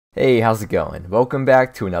Hey, how's it going? Welcome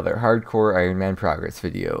back to another Hardcore Iron Man progress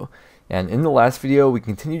video. And in the last video, we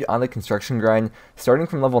continued on the construction grind, starting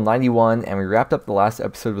from level 91, and we wrapped up the last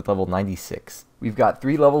episode with level 96. We've got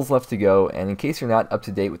 3 levels left to go, and in case you're not up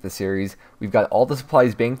to date with the series, we've got all the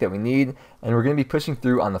supplies banked that we need, and we're going to be pushing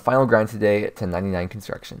through on the final grind today to 99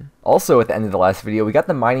 construction. Also, at the end of the last video, we got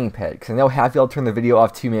the mining pet, because I know half y'all turned the video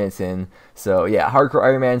off 2 minutes in. So yeah, Hardcore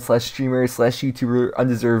Iron Man / streamer / YouTuber,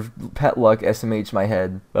 undeserved pet luck, SMH my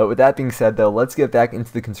head. But with that being said though, let's get back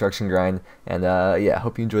into the construction grind, and yeah,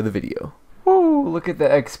 hope you enjoy the video. Woo, look at the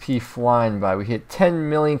XP flying by. We hit 10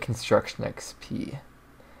 million construction XP.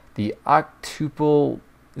 The octuple,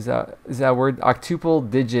 is that a word?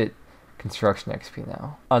 Octuple digit construction XP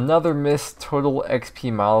now. Another missed total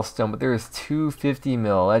XP milestone, but there is 250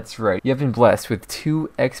 mil. That's right. You have been blessed with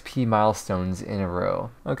 2 XP milestones in a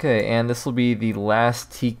row. Okay, and this will be the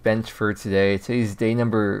last teak bench for today. Today's day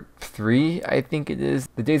number 3, I think it is.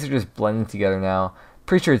 The days are just blending together now.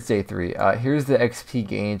 Pretty sure it's day 3. Here's the XP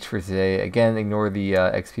gauge for today. Again, ignore the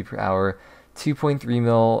XP per hour. 2.3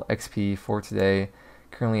 mil XP for today.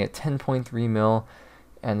 Currently at 10.3 mil.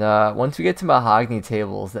 And once we get to mahogany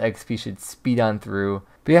tables, the XP should speed on through.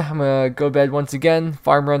 But yeah, I'm gonna go to bed once again.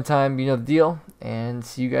 Farm run time, you know the deal. And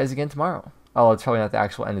see you guys again tomorrow. Oh, it's probably not the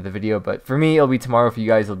actual end of the video, but for me, it'll be tomorrow. For you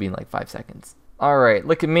guys, it'll be in like 5 seconds. Alright,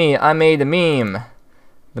 look at me. I made a meme.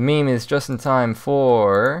 The meme is just in time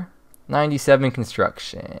for 97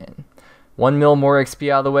 construction. 1 mil more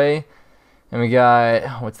XP out of the way. And we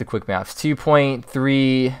got, what's the quick maths?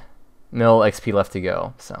 2.3 mil XP left to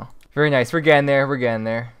go. So very nice. We're getting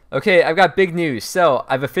there. Okay, I've got big news. So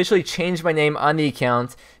I've officially changed my name on the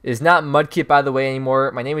account. It is not Mudkip by the way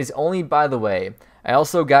anymore. My name is only by the way. I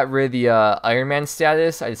also got rid of the Iron Man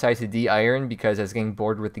status. I decided to de-iron because I was getting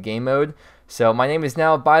bored with the game mode. So my name is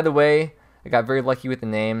now by the way. I got very lucky with the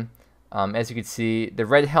name. As you can see, the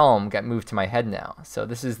red helm got moved to my head now. So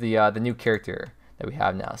this is the new character that we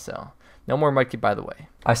have now. So no more Mudkip by the way.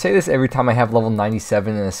 I say this every time I have level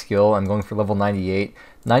 97 in a skill. I'm going for level 98.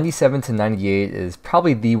 97 to 98 is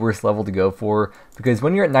probably the worst level to go for, because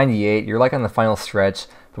when you're at 98, you're like on the final stretch.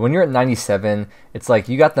 But when you're at 97, it's like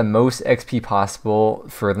you got the most XP possible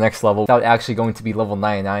for the next level without actually going to be level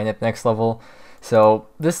 99 at the next level. So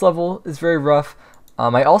this level is very rough.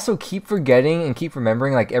 I also keep forgetting and keep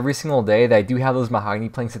remembering like every single day that I do have those mahogany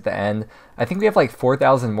planks at the end. I think we have like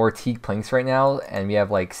 4,000 more teak planks right now, and we have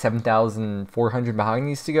like 7,400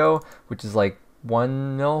 mahoganies to go, which is like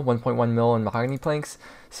 1.1 mil in mahogany planks.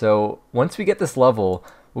 So once we get this level,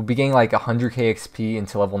 we'll be getting like 100k XP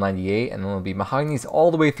until level 98, and then it'll be mahoganies all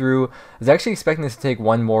the way through. I was actually expecting this to take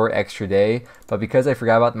 1 more extra day, but because I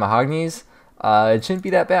forgot about the mahoganies, it shouldn't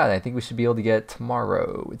be that bad. I think we should be able to get it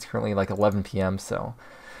tomorrow. It's currently like 11 p.m. so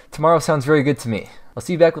tomorrow sounds very good to me. I'll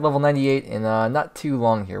see you back with level 98 in not too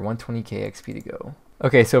long here. 120k XP to go.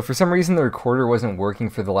 Okay, so for some reason the recorder wasn't working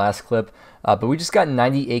for the last clip, but we just got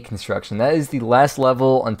 98 construction. That is the last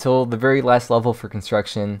level until the very last level for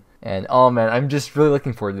construction. And oh man, I'm just really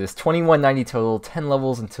looking forward to this. 2190 total, 10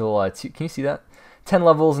 levels until 2. Can you see that? 10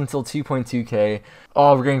 levels until 2.2k.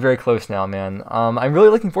 Oh, we're getting very close now, man. I'm really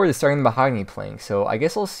looking forward to starting the mahogany planks. So I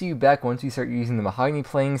guess I'll see you back once we start using the mahogany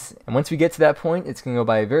planks. And once we get to that point, it's going to go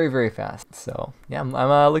by very, very fast. So yeah, I'm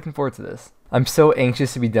looking forward to this. I'm so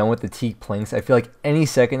anxious to be done with the teak planks. I feel like any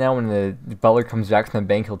second now when the butler comes back from the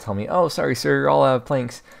bank, he'll tell me, oh, sorry, sir, you're all out of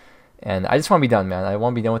planks. And I just want to be done, man. I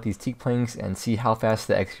want to be done with these teak planks and see how fast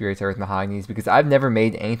the XP rates are with mahoganies, because I've never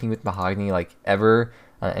made anything with mahogany like ever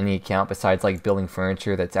on any account besides like building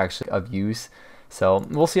furniture that's actually of use. So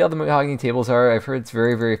we'll see how the mahogany tables are. I've heard it's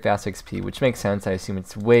very, very fast XP, which makes sense. I assume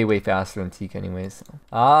it's way, way faster than teak anyways. So.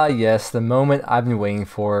 Ah, yes, the moment I've been waiting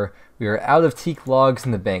for. We are out of teak logs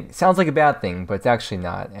in the bank. Sounds like a bad thing, but it's actually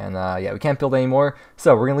not. And yeah, we can't build anymore.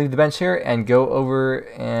 So we're going to leave the bench here and go over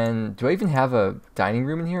and... Do I even have a dining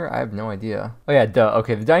room in here? I have no idea. Oh yeah, duh.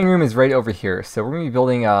 Okay, the dining room is right over here. So we're going to be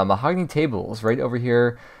building mahogany tables right over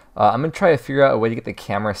here. I'm going to try to figure out a way to get the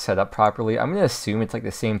camera set up properly. I'm going to assume it's like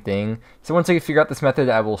the same thing. So once I can figure out this method,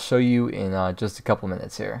 I will show you in just a couple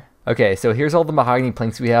minutes here. Okay, so here's all the mahogany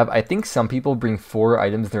planks we have. I think some people bring 4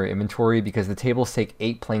 items in their inventory because the tables take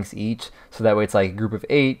 8 planks each. So that way it's like group of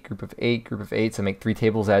 8, group of 8, group of 8. So make 3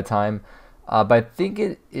 tables at a time. But I think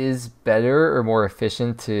it is better or more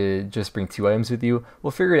efficient to just bring 2 items with you.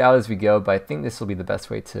 We'll figure it out as we go, but I think this will be the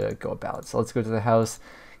best way to go about it. So let's go to the house,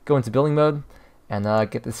 go into building mode,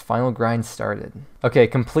 and get this final grind started. Okay,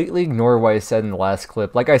 completely ignore what I said in the last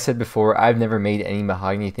clip. Like I said before, I've never made any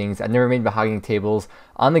mahogany things. I've never made mahogany tables.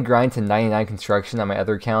 On the grind to 99 construction on my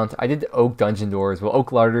other account, I did oak dungeon doors, well,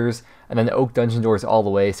 oak larders, and then oak dungeon doors all the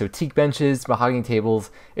way. So teak benches, mahogany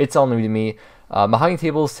tables, it's all new to me. Mahogany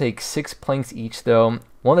tables take 6 planks each though.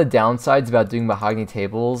 One of the downsides about doing mahogany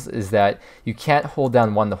tables is that you can't hold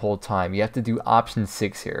down 1 the whole time. You have to do option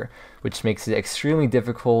 6 here, which makes it extremely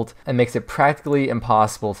difficult and makes it practically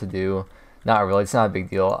impossible to do. Not really, it's not a big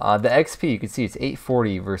deal. The XP, you can see it's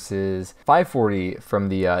 840 versus 540 from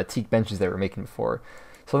the teak benches that we were making before.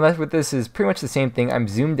 So the method with this is pretty much the same thing. I'm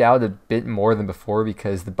zoomed out a bit more than before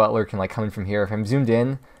because the butler can like come in from here. If I'm zoomed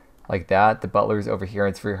in like that, the butler's over here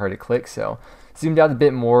and it's very hard to click. So zoomed out a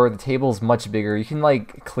bit more, the table's much bigger. You can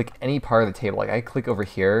like click any part of the table. Like I click over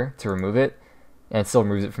here to remove it and it still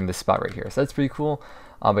removes it from this spot right here. So that's pretty cool.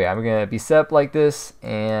 But yeah, I'm gonna be set up like this.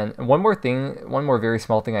 And one more very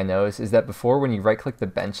small thing I noticed is that before when you right click the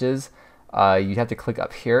benches, you have to click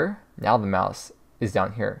up here. Now the mouse is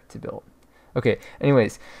down here to build. Okay,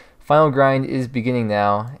 anyways, final grind is beginning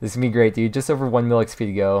now. This is gonna be great, dude. Just over 1 mil XP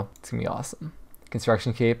to go. It's gonna be awesome.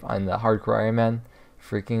 Construction cape on the hardcore Iron Man.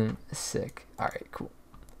 Freaking sick. Alright, cool.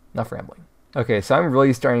 Enough rambling. Okay, so I'm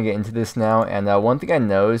really starting to get into this now, and one thing I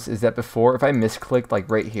noticed is that before, if I misclicked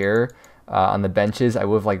like right here on the benches, I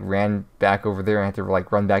would have like ran back over there and have to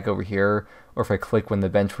like run back over here, or if I click when the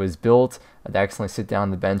bench was built, I'd accidentally sit down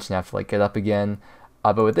on the bench and have to like get up again.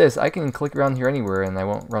 But with this, I can click around here anywhere and I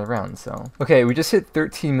won't run around, so. Okay, we just hit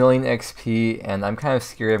 13 million XP, and I'm kind of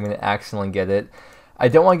scared I'm going to accidentally get it. I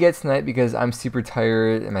don't want to get it tonight because I'm super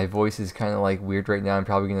tired and my voice is kind of like weird right now. I'm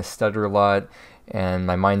probably going to stutter a lot and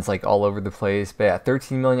my mind's like all over the place. But yeah,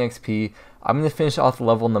 13 million XP. I'm going to finish off the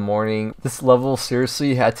level in the morning. This level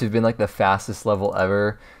seriously had to have been like the fastest level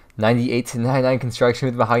ever. 98 to 99 construction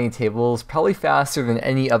with mahogany tables, probably faster than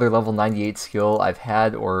any other level 98 skill I've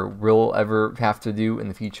had or will ever have to do in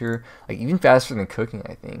the future. Like even faster than cooking,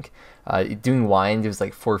 I think. Doing wine, it was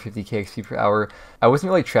like 450k XP per hour. I wasn't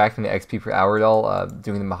really tracking the XP per hour at all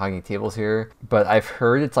doing the mahogany tables here, but I've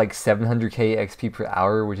heard it's like 700k XP per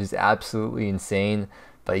hour, which is absolutely insane,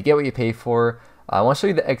 but you get what you pay for. I want to show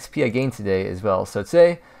you the XP I gained today as well. So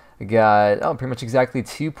today, I got pretty much exactly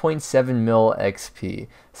 2.7 mil XP.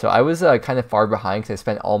 So I was kind of far behind because I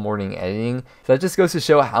spent all morning editing. So that just goes to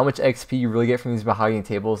show how much XP you really get from these mahogany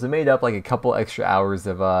tables. It made up like a couple extra hours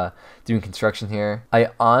of doing construction here. I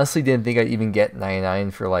honestly didn't think I'd even get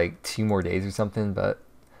 99 for like 2 more days or something, but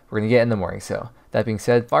we're going to get in the morning. So that being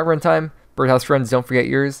said, farm run time, birdhouse runs, don't forget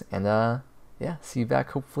yours. And yeah, see you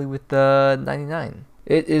back hopefully with the 99.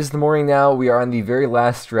 It is the morning now. We are on the very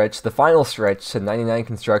last stretch, the final stretch to 99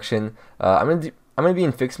 construction. I'm gonna be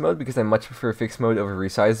in fixed mode because I much prefer fixed mode over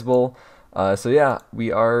resizable. So yeah,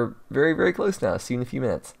 we are very, very close now. See you in a few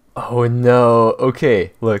minutes. Oh no.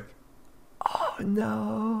 Okay, look. Oh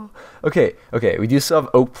no. Okay, we do still have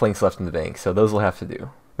oak planks left in the bank, so those will have to do.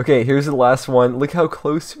 Okay, here's the last one. Look how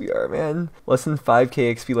close we are, man. Less than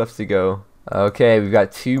 5k XP left to go. Okay, we've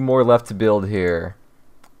got 2 more left to build here.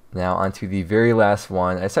 Now onto the very last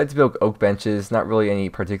one. I decided to build oak benches, not really any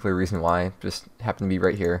particular reason why, just happened to be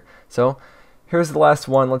right here. So here's the last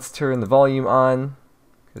one. Let's turn the volume on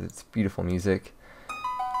because it's beautiful music.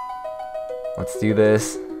 Let's do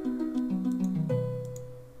this.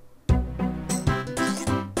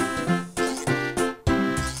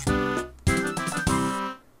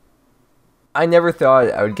 I never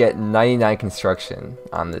thought I would get 99 construction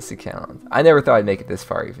on this account. I never thought I'd make it this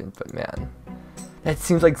far even, but man. That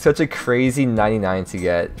seems like such a crazy 99 to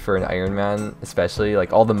get for an Iron Man, especially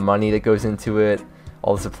like all the money that goes into it,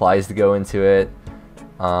 all the supplies that go into it.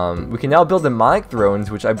 We can now build demonic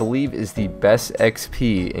thrones, which I believe is the best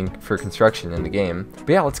XP for construction in the game. But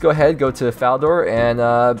yeah, let's go ahead, go to Faldor,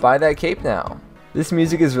 and buy that cape now. This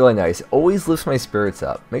music is really nice. Always lifts my spirits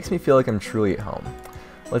up. Makes me feel like I'm truly at home.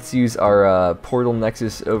 Let's use our portal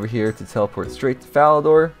nexus over here to teleport straight to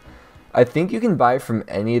Faldor. I think you can buy from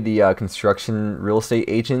any of the construction real estate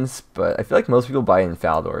agents, but I feel like most people buy in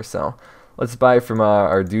Faldor, so let's buy from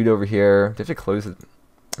our dude over here. Do I have to close it?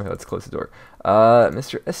 Okay, let's close the door.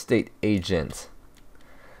 Mr. Estate Agent.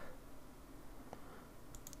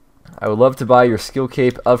 I would love to buy your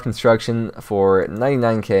Skillcape of construction for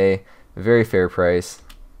 99k, very fair price.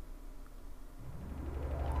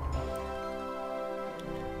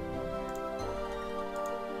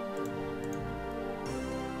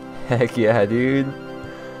 Heck yeah, dude.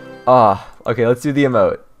 Okay, let's do the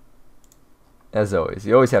emote. As always,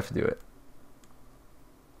 you always have to do it.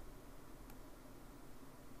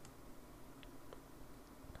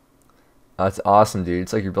 That's awesome, dude.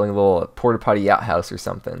 It's like you're building a little porta potty outhouse or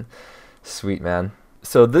something. Sweet, man.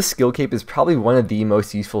 So this skill cape is probably one of the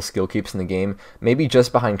most useful skill capes in the game, maybe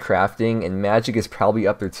just behind crafting, and magic is probably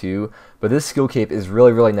up there too, but this skill cape is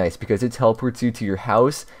really, really nice because it teleports you to your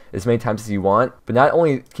house as many times as you want. But not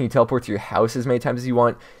only can you teleport to your house as many times as you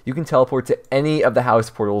want, you can teleport to any of the house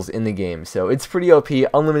portals in the game. So it's pretty OP,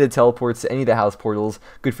 unlimited teleports to any of the house portals.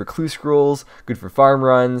 Good for clue scrolls, good for farm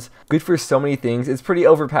runs, good for so many things. It's pretty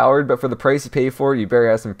overpowered, but for the price you pay for it, you better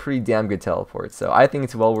have some pretty damn good teleports. So I think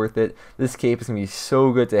it's well worth it. This cape is going to be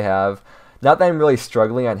so good to have. Not that I'm really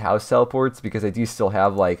struggling on house teleports, because I do still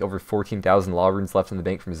have like over 14,000 law runes left in the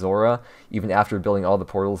bank from Zora, even after building all the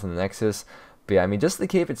portals in the Nexus. But yeah, I mean, just the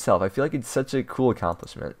cape itself, I feel like it's such a cool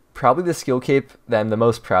accomplishment. Probably the skill cape that I'm the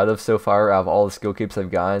most proud of so far out of all the skill capes I've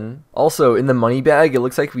gotten. Also, in the money bag, it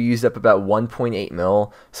looks like we used up about 1.8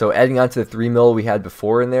 mil. So adding on to the 3 mil we had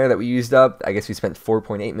before in there that we used up, I guess we spent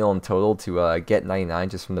 4.8 mil in total to get 99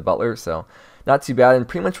 just from the butler. So not too bad, and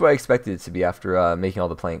pretty much what I expected it to be after making all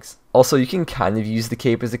the planks. Also, you can kind of use the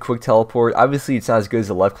cape as a quick teleport. Obviously, it's not as good as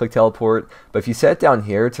a left click teleport, but if you set it down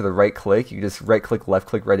here to the right click, you can just right click, left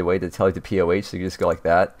click right away to tell you to POH, so you can just go like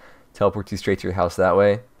that. Teleport you straight to your house that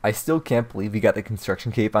way. I still can't believe we got the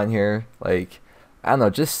construction cape on here. Like, I don't know,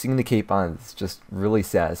 just seeing the cape on is just really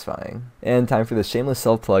satisfying. And time for the shameless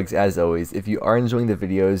self-plugs. As always, if you are enjoying the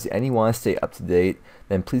videos and you want to stay up to date,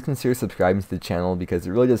 then please consider subscribing to the channel, because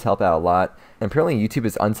it really does help out a lot. And apparently YouTube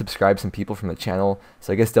has unsubscribed some people from the channel,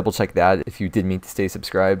 so I guess double check that if you did mean to stay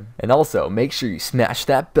subscribed. And also, make sure you smash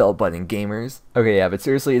that bell button, gamers. Okay, yeah, but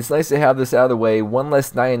seriously, it's nice to have this out of the way. One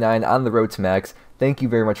less 99 on the road to max. Thank you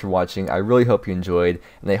very much for watching. I really hope you enjoyed,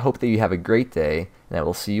 and I hope that you have a great day, and I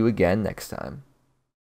will see you again next time.